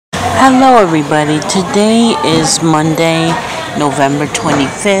Hello everybody, today is Monday, November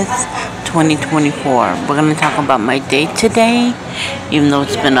 25th, 2024. We're going to talk about my day today, even though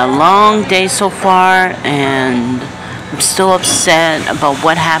it's been a long day so far, and I'm still upset about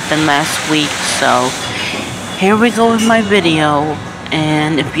what happened last week, so here we go with my video,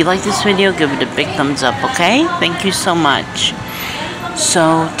 and if you like this video, give it a big thumbs up, okay? Thank you so much.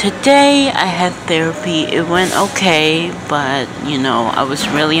 So today I had therapy. It went okay, but I was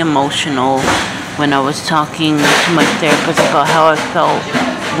really emotional when I was talking to my therapist about how I felt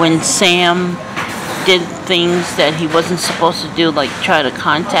when Sam did things that he wasn't supposed to do, like try to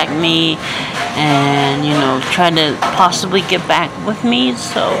contact me and try to possibly get back with me.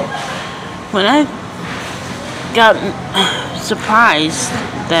 So when I got surprised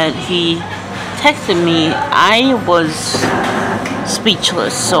that he texted me, I was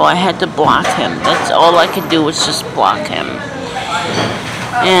speechless, so I had to block him. That's all I could do, was just block him.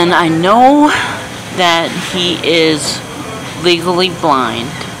 And I know that he is legally blind.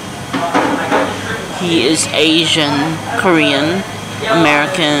 He is Asian, Korean,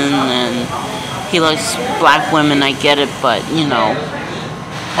 American, and he likes black women. I get it, but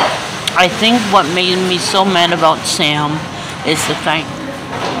I think what made me so mad about Sam is the fact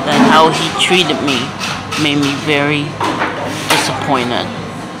that how he treated me made me very disappointed.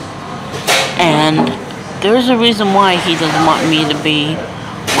 And there's a reason why he doesn't want me to be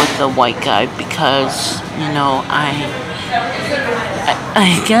with the white guy, because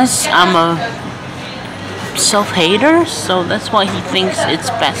I guess I'm a self-hater, so that's why he thinks it's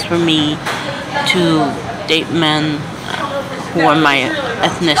best for me to date men who are my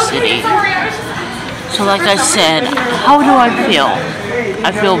ethnicity. So like I said, how do I feel?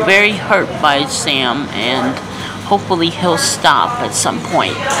 I feel very hurt by Sam, and hopefully he'll stop at some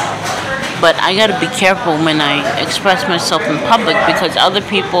point. But I gotta be careful when I express myself in public, because other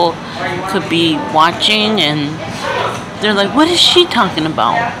people could be watching and they're like, what is she talking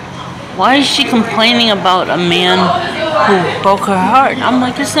about? Why is she complaining about a man who broke her heart? I'm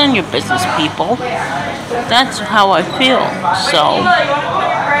like, it's none of your business, people. That's how I feel. So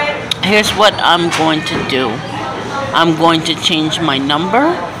here's what I'm going to do. I'm going to change my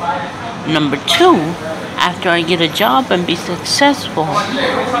number. Number 2, after I get a job and be successful,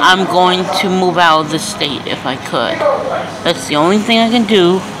 I'm going to move out of the state if I could. That's the only thing I can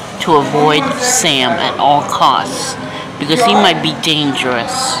do to avoid Sam at all costs, because he might be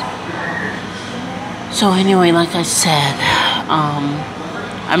dangerous. So anyway, like I said,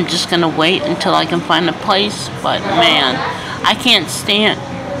 I'm just going to wait until I can find a place, but man, I can't stand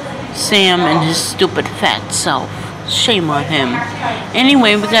Sam and his stupid fat self. Shame on him.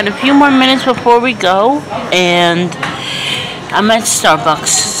 Anyway, we got a few more minutes before we go, and I'm at Starbucks,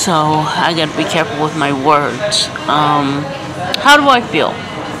 so I gotta be careful with my words. How do I feel?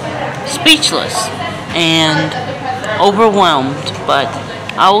 Speechless and overwhelmed, but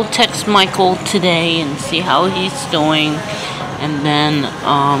I will text Michael today and see how he's doing, and then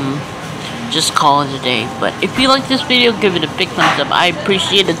just call it a day. But if you like this video, give it a big thumbs up. I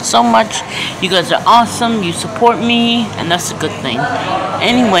appreciate it so much. You guys are awesome. You support me, and that's a good thing.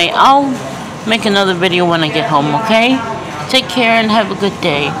 Anyway, I'll make another video when I get home, okay? Take care and have a good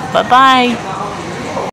day. Bye-bye.